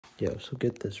Yo, so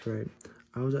get this, right?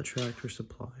 I was at Tractor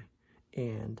Supply,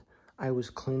 and I was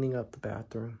cleaning up the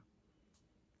bathroom.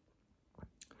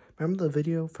 Remember the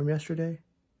video from yesterday?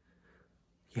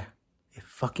 Yeah, it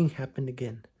fucking happened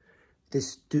again.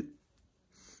 This dude,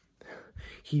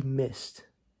 he missed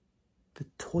the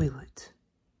toilet.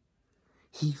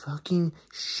 He fucking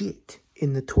shit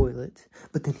in the toilet,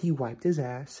 but then he wiped his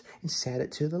ass and sat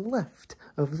it to the left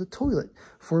of the toilet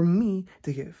for me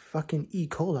to get fucking E.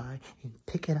 coli and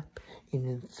pick it up and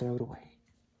then throw it away.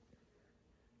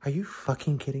 Are you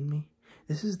fucking kidding me?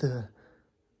 This is the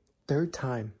third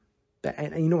time that,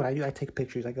 and you know what I do? I take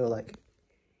pictures. I go like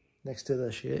next to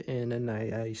the shit, and then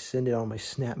I send it on my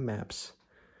Snap Maps,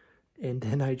 and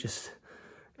then I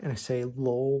say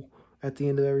lol at the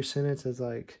end of every sentence. It's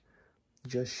like,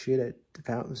 just shit at the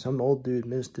fountain. Some old dude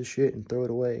missed the shit and throw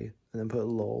it away, and then put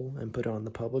lol and put it on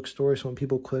the public store. So when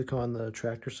people click on the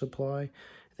Tractor Supply,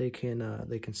 they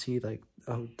can see like,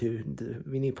 oh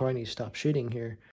dude, probably need to stop shitting here.